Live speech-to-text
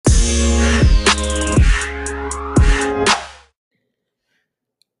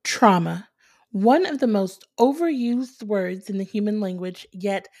Trauma, one of the most overused words in the human language,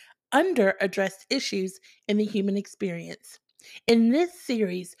 yet under addressed issues in the human experience. In this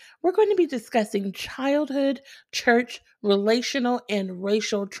series, we're going to be discussing childhood, church, relational, and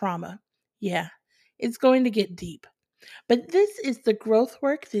racial trauma. Yeah, it's going to get deep. But this is the growth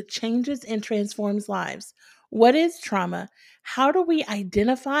work that changes and transforms lives. What is trauma? How do we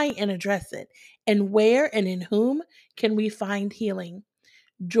identify and address it? And where and in whom can we find healing?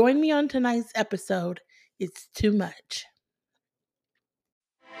 Join me on tonight's episode. It's too much.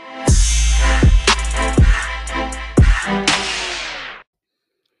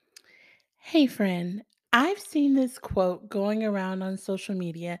 Hey, friend, I've seen this quote going around on social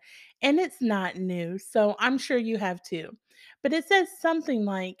media, and it's not new, so I'm sure you have too. But it says something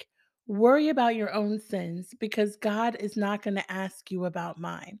like, worry about your own sins because God is not going to ask you about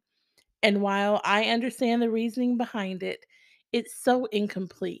mine. And while I understand the reasoning behind it, it's so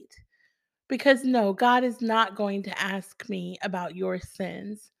incomplete. Because no, God is not going to ask me about your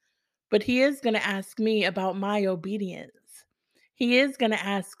sins. But he is going to ask me about my obedience. He is going to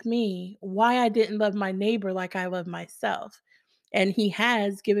ask me why I didn't love my neighbor like I love myself. And he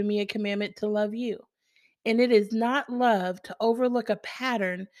has given me a commandment to love you. And it is not love to overlook a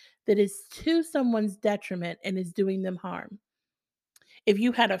pattern that is to someone's detriment and is doing them harm. If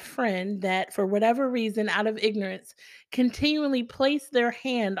you had a friend that, for whatever reason, out of ignorance, continually placed their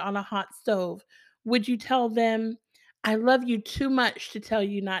hand on a hot stove, would you tell them, I love you too much to tell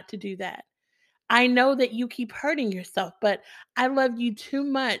you not to do that? I know that you keep hurting yourself, but I love you too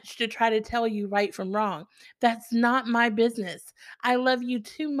much to try to tell you right from wrong. That's not my business. I love you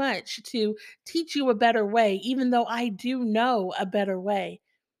too much to teach you a better way, even though I do know a better way.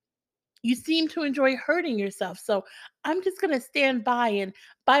 You seem to enjoy hurting yourself, so I'm just going to stand by and,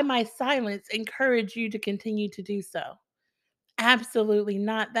 by my silence, encourage you to continue to do so. Absolutely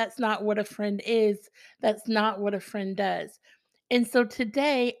not. That's not what a friend is. That's not what a friend does. And so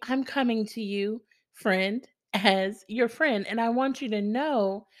today I'm coming to you, friend, as your friend. And I want you to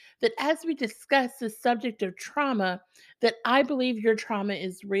know that as we discuss the subject of trauma, that I believe your trauma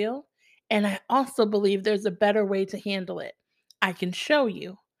is real. And I also believe there's a better way to handle it. I can show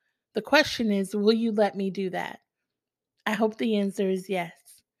you. The question is, will you let me do that? I hope the answer is yes.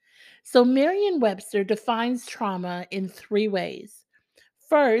 So Merriam Webster defines trauma in three ways.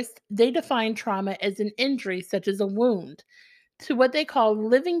 First, they define trauma as an injury, such as a wound, to what they call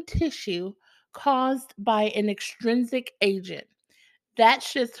living tissue caused by an extrinsic agent.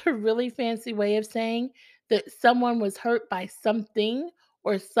 That's just a really fancy way of saying that someone was hurt by something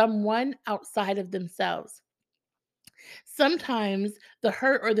or someone outside of themselves. Sometimes the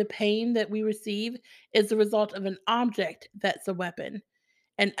hurt or the pain that we receive is the result of an object that's a weapon,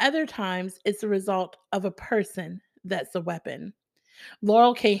 and other times it's the result of a person that's a weapon.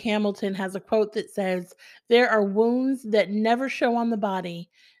 Laurel K. Hamilton has a quote that says, there are wounds that never show on the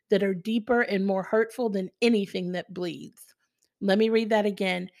body that are deeper and more hurtful than anything that bleeds. Let me read that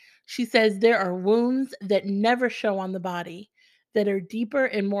again. She says, there are wounds that never show on the body that are deeper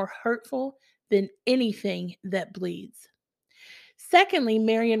and more hurtful than anything that bleeds. Secondly,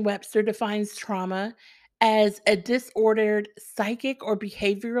 Merriam Webster defines trauma as a disordered psychic or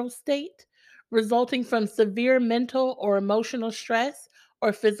behavioral state resulting from severe mental or emotional stress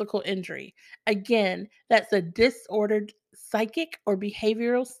or physical injury. Again, that's a disordered psychic or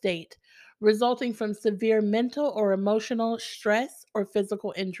behavioral state resulting from severe mental or emotional stress or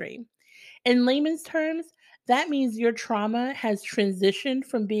physical injury. In layman's terms, that means your trauma has transitioned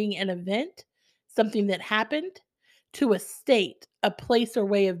from being an event, something that happened, to a state, a place, or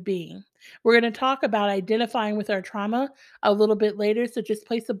way of being. We're going to talk about identifying with our trauma a little bit later, so just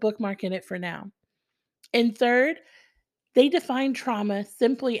place a bookmark in it for now. And third, they define trauma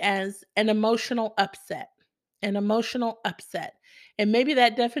simply as an emotional upset. An emotional upset. And maybe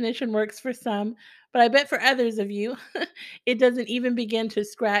that definition works for some, but I bet for others of you, it doesn't even begin to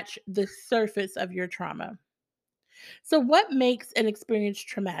scratch the surface of your trauma. So, what makes an experience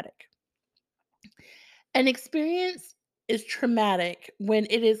traumatic? An experience is traumatic when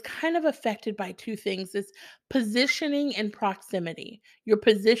it is kind of affected by two things: it's positioning and proximity, your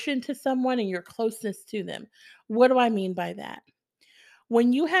position to someone and your closeness to them. What do I mean by that?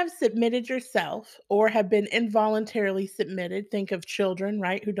 When you have submitted yourself or have been involuntarily submitted, think of children,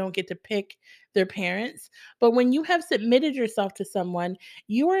 right, who don't get to pick their parents. But when you have submitted yourself to someone,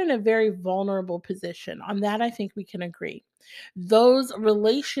 you are in a very vulnerable position. On that, I think we can agree. Those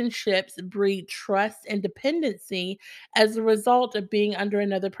relationships breed trust and dependency as a result of being under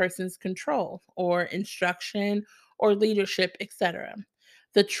another person's control or instruction or leadership, etc.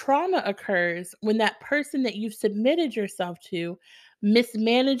 The trauma occurs when that person that you've submitted yourself to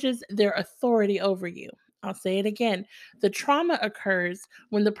mismanages their authority over you. I'll say it again. The trauma occurs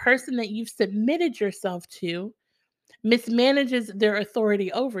when the person that you've submitted yourself to mismanages their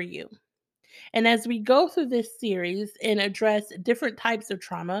authority over you. And as we go through this series and address different types of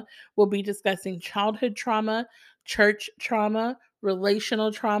trauma, we'll be discussing childhood trauma, church trauma,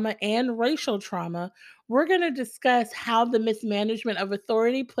 relational trauma, and racial trauma. We're going to discuss how the mismanagement of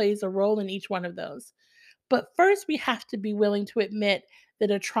authority plays a role in each one of those. But first, we have to be willing to admit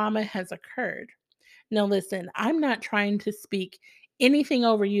that a trauma has occurred. Now, listen, I'm not trying to speak anything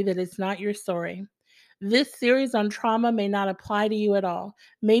over you that is not your story. This series on trauma may not apply to you at all.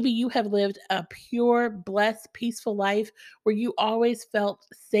 Maybe you have lived a pure, blessed, peaceful life where you always felt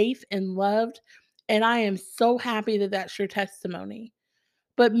safe and loved. And I am so happy that that's your testimony.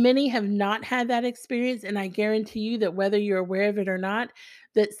 But many have not had that experience. And I guarantee you that whether you're aware of it or not,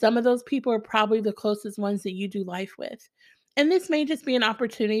 that some of those people are probably the closest ones that you do life with. And this may just be an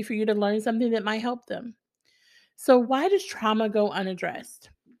opportunity for you to learn something that might help them. So, why does trauma go unaddressed?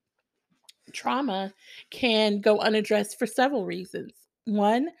 Trauma can go unaddressed for several reasons.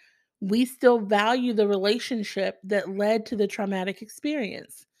 One, we still value the relationship that led to the traumatic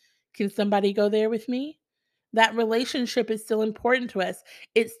experience. Can somebody go there with me? That relationship is still important to us.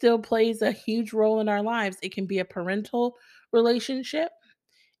 It still plays a huge role in our lives. It can be a parental relationship,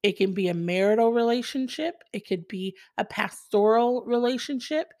 it can be a marital relationship, it could be a pastoral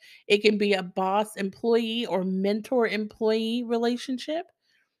relationship, it can be a boss employee or mentor employee relationship.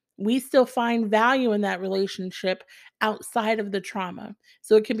 We still find value in that relationship outside of the trauma.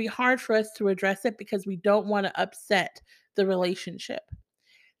 So it can be hard for us to address it because we don't want to upset the relationship.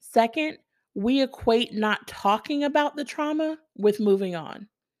 Second, we equate not talking about the trauma with moving on.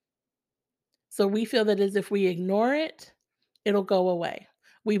 So we feel that as if we ignore it, it'll go away.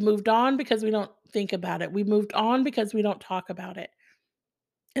 We've moved on because we don't think about it. We moved on because we don't talk about it.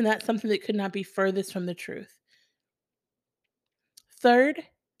 And that's something that could not be furthest from the truth. Third,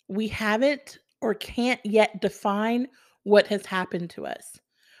 we haven't or can't yet define what has happened to us.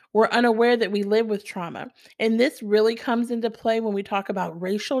 We're unaware that we live with trauma. And this really comes into play when we talk about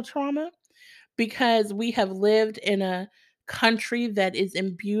racial trauma because we have lived in a country that is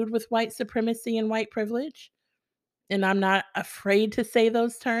imbued with white supremacy and white privilege. And I'm not afraid to say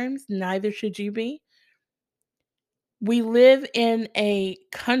those terms, neither should you be. We live in a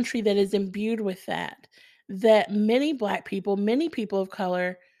country that is imbued with that many Black people, many people of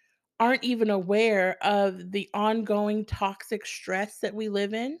color aren't even aware of the ongoing toxic stress that we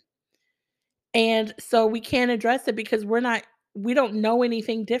live in. And so we can't address it because we don't know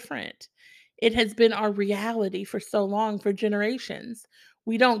anything different. It has been our reality for so long, for generations.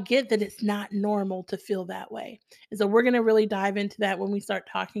 We don't get that it's not normal to feel that way. And so we're going to really dive into that when we start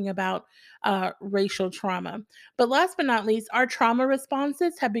talking about racial trauma. But last but not least, our trauma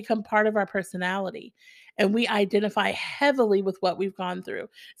responses have become part of our personality. And we identify heavily with what we've gone through.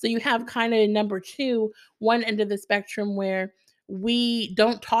 So you have kind of number two, one end of the spectrum where we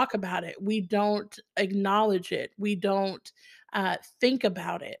don't talk about it. We don't acknowledge it. We don't think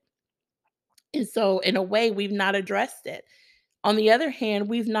about it. And so, in a way, we've not addressed it. On the other hand,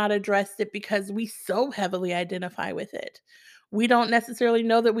 we've not addressed it because we so heavily identify with it. We don't necessarily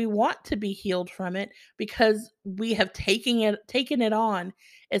know that we want to be healed from it because we have taken it on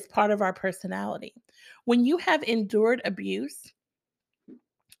as part of our personality. When you have endured abuse,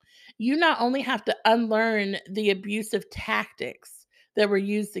 you not only have to unlearn the abusive tactics that were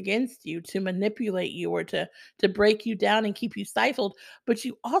used against you to manipulate you or to break you down and keep you stifled, but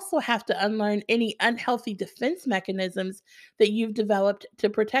you also have to unlearn any unhealthy defense mechanisms that you've developed to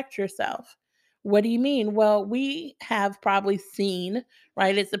protect yourself. What do you mean? Well, we have probably seen,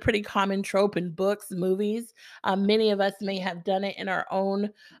 right? It's a pretty common trope in books, movies. Many of us may have done it in our own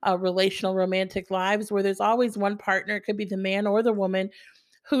relational romantic lives where there's always one partner, it could be the man or the woman,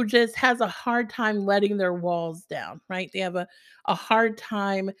 who just has a hard time letting their walls down, right? They have a hard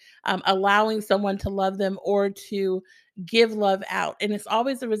time allowing someone to love them or to give love out. And it's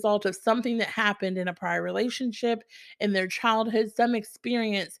always a result of something that happened in a prior relationship, in their childhood, some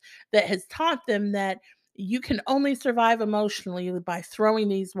experience that has taught them that you can only survive emotionally by throwing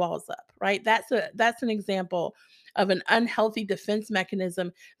these walls up, right? That's an example of an unhealthy defense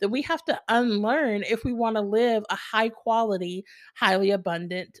mechanism that we have to unlearn if we want to live a high quality, highly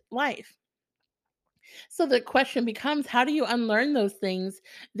abundant life. So the question becomes, how do you unlearn those things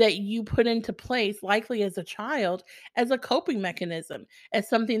that you put into place, likely as a child, as a coping mechanism, as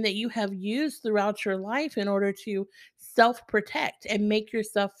something that you have used throughout your life in order to self protect and make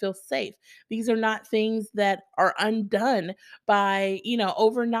yourself feel safe. These are not things that are undone by,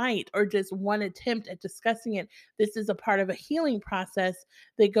 overnight or just one attempt at discussing it. This is a part of a healing process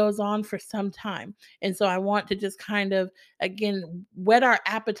that goes on for some time. And so I want to just kind of, again, whet our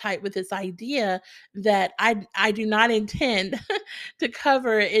appetite with this idea that I do not intend to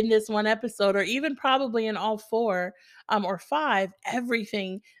cover in this one episode, or even probably in all four, or five,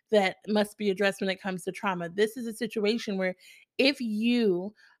 everything that must be addressed when it comes to trauma. This is a situation where if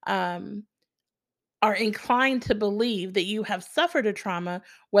you um, are inclined to believe that you have suffered a trauma,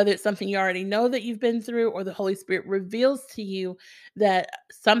 whether it's something you already know that you've been through, or the Holy Spirit reveals to you that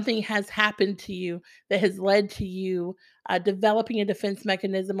something has happened to you that has led to you developing a defense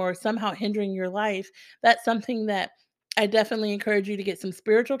mechanism or somehow hindering your life, that's something that I definitely encourage you to get some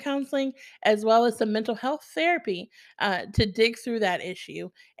spiritual counseling as well as some mental health therapy to dig through that issue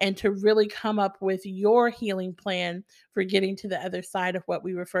and to really come up with your healing plan for getting to the other side of what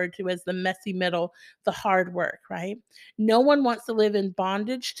we refer to as the messy middle, the hard work, right? No one wants to live in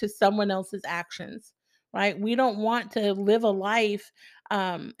bondage to someone else's actions, right? We don't want to live a life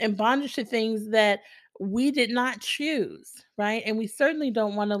in bondage to things that we did not choose, right? And we certainly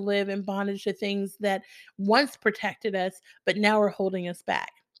don't want to live in bondage to things that once protected us, but now are holding us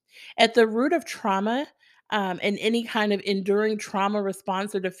back. At the root of trauma, and any kind of enduring trauma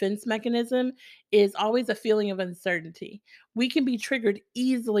response or defense mechanism is always a feeling of uncertainty. We can be triggered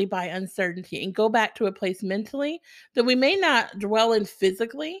easily by uncertainty and go back to a place mentally that we may not dwell in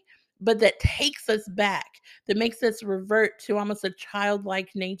physically, but that takes us back, that makes us revert to almost a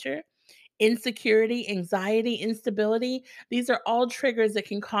childlike nature. Insecurity, anxiety, instability, these are all triggers that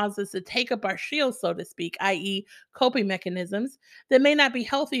can cause us to take up our shield, so to speak, i.e., coping mechanisms that may not be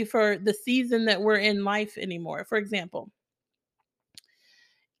healthy for the season that we're in life anymore. For example,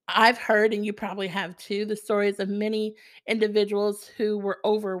 I've heard, and you probably have too, the stories of many individuals who were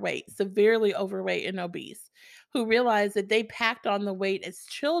overweight, severely overweight and obese, who realized that they packed on the weight as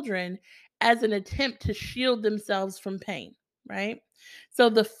children as an attempt to shield themselves from pain, right? So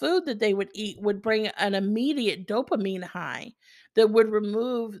the food that they would eat would bring an immediate dopamine high that would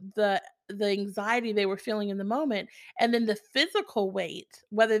remove the anxiety they were feeling in the moment. And then the physical weight,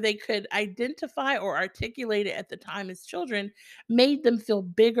 whether they could identify or articulate it at the time as children, made them feel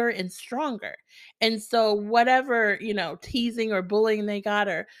bigger and stronger. And so whatever, teasing or bullying they got,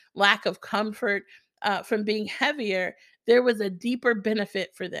 or lack of comfort from being heavier, there was a deeper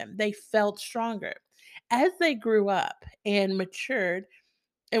benefit for them. They felt stronger. As they grew up and matured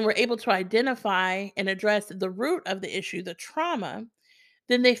and were able to identify and address the root of the issue, the trauma,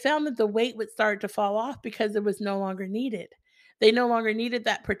 then they found that the weight would start to fall off because it was no longer needed. They no longer needed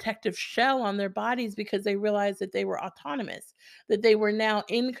that protective shell on their bodies because they realized that they were autonomous, that they were now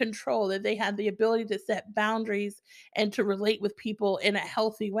in control, that they had the ability to set boundaries and to relate with people in a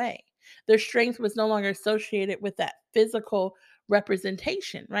healthy way. Their strength was no longer associated with that physical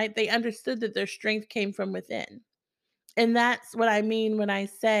representation, right? They understood that their strength came from within. And that's what I mean when I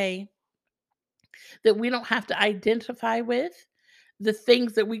say that we don't have to identify with the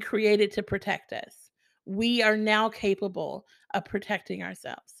things that we created to protect us. We are now capable of protecting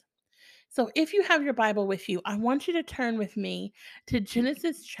ourselves. So, if you have your Bible with you, I want you to turn with me to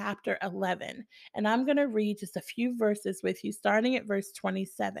Genesis chapter 11. And I'm going to read just a few verses with you, starting at verse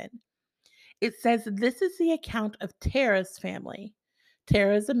 27. It says, "This is the account of Terah's family."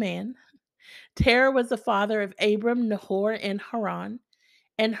 Terah is a man. Terah was the father of Abram, Nahor, and Haran.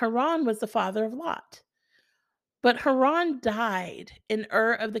 And Haran was the father of Lot. But Haran died in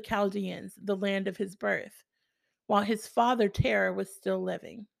Ur of the Chaldeans, the land of his birth, while his father Terah was still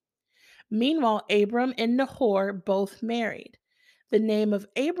living. Meanwhile, Abram and Nahor both married. The name of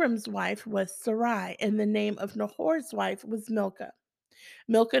Abram's wife was Sarai, and the name of Nahor's wife was Milcah.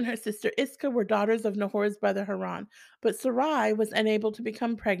 Milcah and her sister Iscah were daughters of Nahor's brother Haran, but Sarai was unable to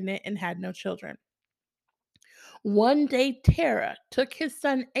become pregnant and had no children. One day, Terah took his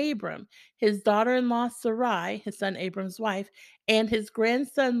son Abram, his daughter in law Sarai, his son Abram's wife, and his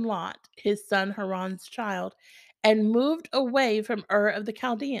grandson Lot, his son Haran's child, and moved away from Ur of the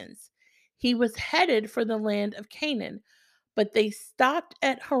Chaldeans. He was headed for the land of Canaan, but they stopped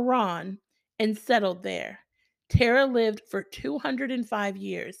at Haran and settled there. Terah lived for 205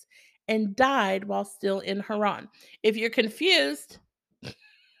 years and died while still in Haran. If you're confused,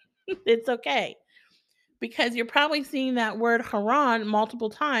 it's okay, because you're probably seeing that word Haran multiple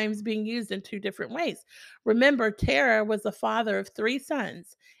times being used in two different ways. Remember, Terah was the father of three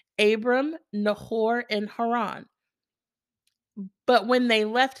sons, Abram, Nahor, and Haran. But when they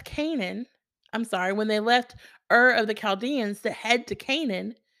left Canaan, I'm sorry, when they left Ur of the Chaldeans to head to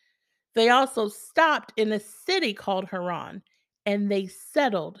Canaan, They also stopped in a city called Haran and they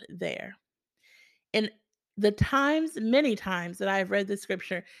settled there. And many times that I have read the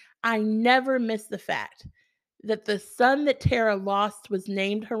scripture, I never miss the fact that the son that Terah lost was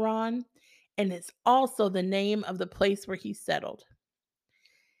named Haran, and it's also the name of the place where he settled.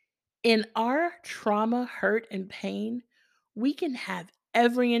 In our trauma, hurt, and pain, we can have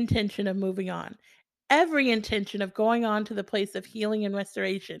every intention of moving on, every intention of going on to the place of healing and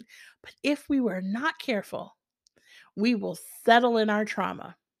restoration. But if we were not careful, we will settle in our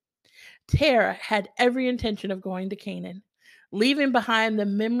trauma. Terah had every intention of going to Canaan, leaving behind the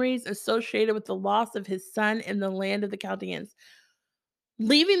memories associated with the loss of his son in the land of the Chaldeans.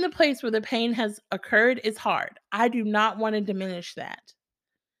 Leaving the place where the pain has occurred is hard. I do not want to diminish that.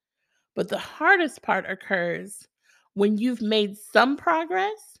 But the hardest part occurs when you've made some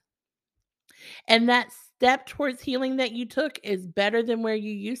progress and that step towards healing that you took is better than where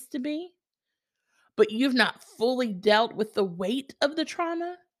you used to be, but you've not fully dealt with the weight of the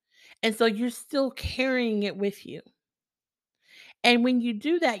trauma. And so you're still carrying it with you. And when you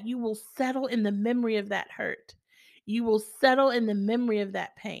do that, you will settle in the memory of that hurt. You will settle in the memory of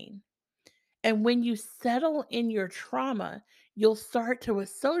that pain. And when you settle in your trauma, you'll start to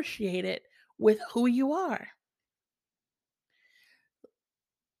associate it with who you are.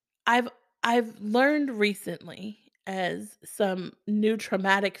 I've I've learned recently as some new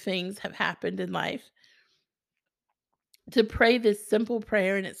traumatic things have happened in life to pray this simple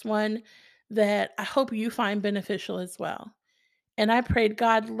prayer, and it's one that I hope you find beneficial as well. And I prayed,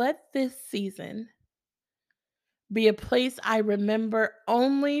 God, let this season be a place I remember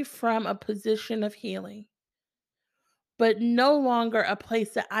only from a position of healing, but no longer a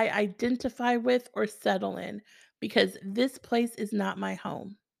place that I identify with or settle in, because this place is not my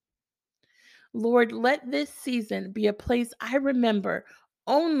home. Lord, let this season be a place I remember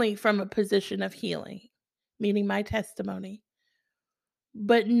only from a position of healing, meaning my testimony,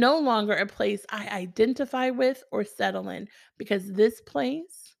 but no longer a place I identify with or settle in, because this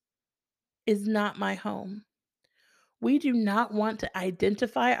place is not my home. We do not want to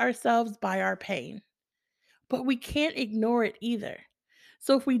identify ourselves by our pain, but we can't ignore it either.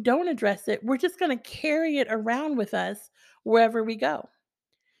 So if we don't address it, we're just going to carry it around with us wherever we go.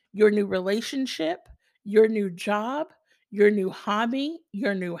 Your new relationship, your new job, your new hobby,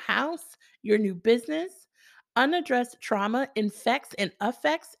 your new house, your new business. Unaddressed trauma infects and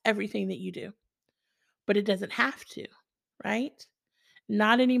affects everything that you do, but it doesn't have to, right?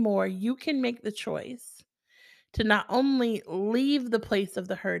 Not anymore. You can make the choice to not only leave the place of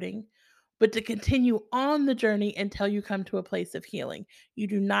the hurting, but to continue on the journey until you come to a place of healing. You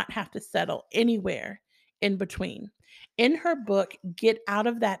do not have to settle anywhere in between. In her book, Get Out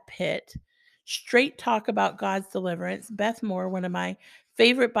of That Pit, Straight Talk About God's Deliverance, Beth Moore, one of my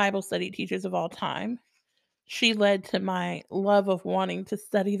favorite Bible study teachers of all time, she led to my love of wanting to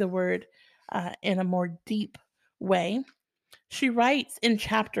study the word in a more deep way. She writes in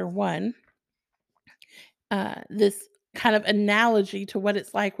chapter 1 this kind of analogy to what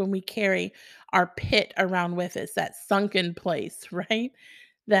it's like when we carry our pit around with us, that sunken place, right?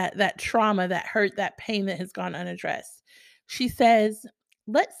 That trauma, that hurt, that pain that has gone unaddressed. She says,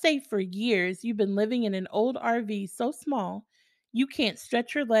 let's say for years you've been living in an old RV so small you can't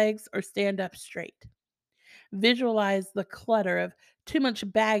stretch your legs or stand up straight. Visualize the clutter of too much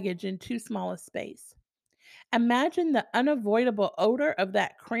baggage in too small a space. Imagine the unavoidable odor of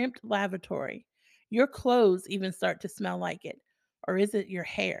that cramped lavatory. Your clothes even start to smell like it. Or is it your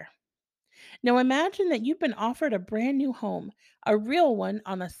hair? Now imagine that you've been offered a brand new home, a real one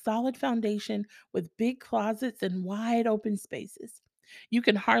on a solid foundation with big closets and wide open spaces. You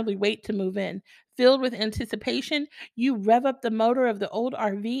can hardly wait to move in. Filled with anticipation, you rev up the motor of the old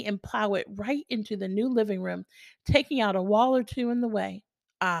RV and plow it right into the new living room, taking out a wall or two in the way.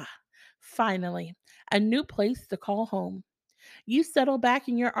 Ah, finally, a new place to call home. You settle back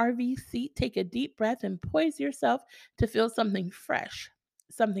in your RV seat, take a deep breath, and poise yourself to feel something fresh,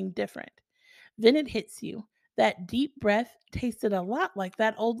 something different. Then it hits you. That deep breath tasted a lot like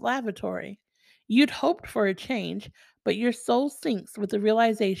that old lavatory. You'd hoped for a change, but your soul sinks with the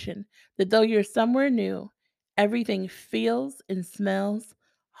realization that though you're somewhere new, everything feels and smells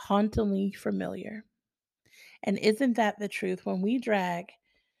hauntingly familiar. And isn't that the truth? When we drag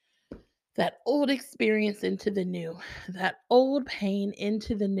that old experience into the new, that old pain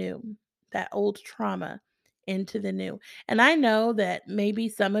into the new, that old trauma into the new. And I know that maybe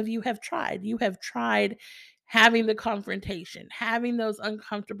some of you have tried. You have tried having the confrontation, having those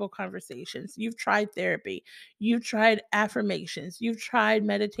uncomfortable conversations. You've tried therapy. You've tried affirmations. You've tried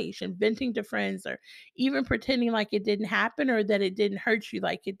meditation, venting to friends, or even pretending like it didn't happen or that it didn't hurt you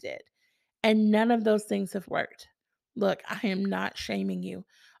like it did. And none of those things have worked. Look, I am not shaming you.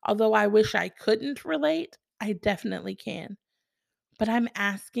 Although I wish I couldn't relate, I definitely can. But I'm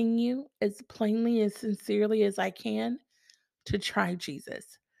asking you as plainly, as sincerely as I can, to try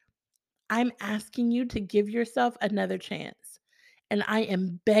Jesus. I'm asking you to give yourself another chance. And I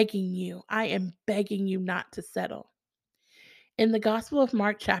am begging you not to settle. In the Gospel of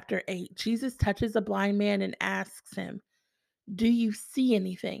Mark, chapter 8, Jesus touches a blind man and asks him, "Do you see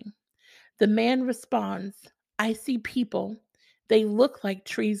anything?" The man responds, "I see people. They look like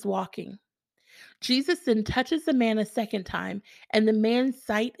trees walking." Jesus then touches the man a second time, and the man's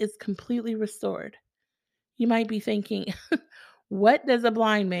sight is completely restored. You might be thinking, what does a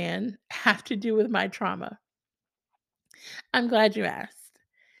blind man have to do with my trauma? I'm glad you asked.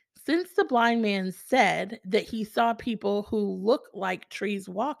 Since the blind man said that he saw people who look like trees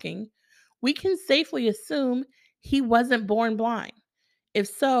walking, we can safely assume he wasn't born blind. If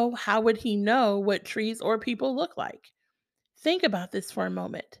so, how would he know what trees or people look like? Think about this for a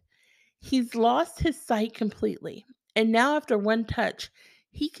moment. He's lost his sight completely. And now, after one touch,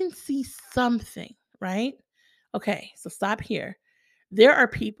 he can see something, right? Okay, so stop here. There are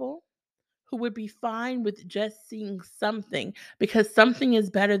people who would be fine with just seeing something because something is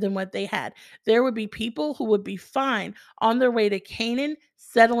better than what they had. There would be people who would be fine on their way to Canaan,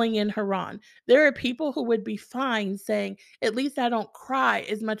 settling in Haran. There are people who would be fine saying, "At least I don't cry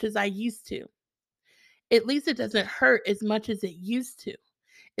as much as I used to. At least it doesn't hurt as much as it used to.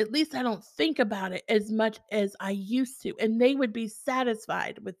 At least I don't think about it as much as I used to." And they would be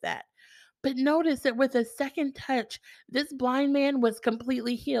satisfied with that. But notice that with a second touch, this blind man was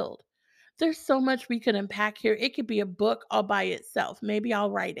completely healed. There's so much we could unpack here. It could be a book all by itself. Maybe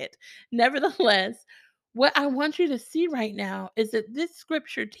I'll write it. Nevertheless, what I want you to see right now is that this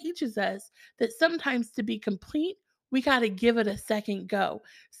scripture teaches us that sometimes to be complete, we got to give it a second go.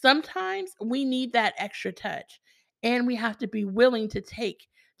 Sometimes we need that extra touch, and we have to be willing to take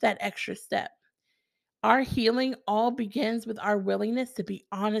that extra step. Our healing all begins with our willingness to be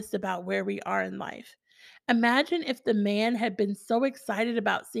honest about where we are in life. Imagine if the man had been so excited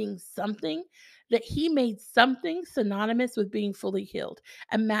about seeing something that he made something synonymous with being fully healed.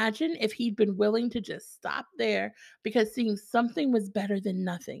 Imagine if he'd been willing to just stop there because seeing something was better than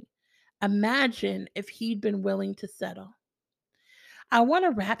nothing. Imagine if he'd been willing to settle. I want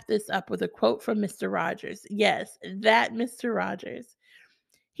to wrap this up with a quote from Mr. Rogers. Yes, that Mr. Rogers.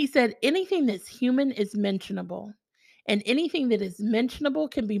 He said, "Anything that's human is mentionable, and anything that is mentionable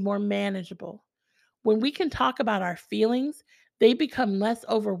can be more manageable. When we can talk about our feelings, they become less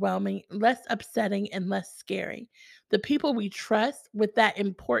overwhelming, less upsetting, and less scary. The people we trust with that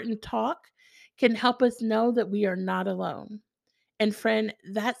important talk can help us know that we are not alone." And friend,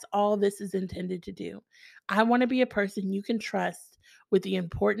 that's all this is intended to do. I want to be a person you can trust with the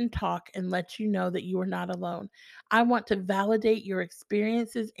important talk and let you know that you are not alone. I want to validate your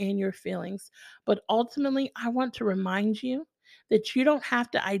experiences and your feelings, but ultimately, I want to remind you that you don't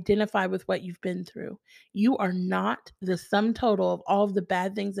have to identify with what you've been through. You are not the sum total of all of the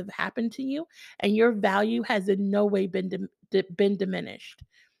bad things that have happened to you, and your value has in no way been diminished.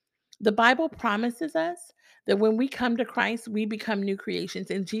 The Bible promises us that when we come to Christ, we become new creations.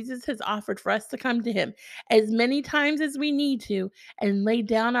 And Jesus has offered for us to come to Him as many times as we need to and lay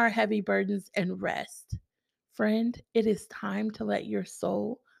down our heavy burdens and rest. Friend, it is time to let your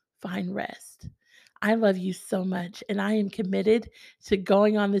soul find rest. I love you so much, and I am committed to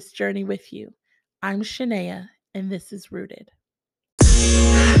going on this journey with you. I'm Shania, and this is Rooted.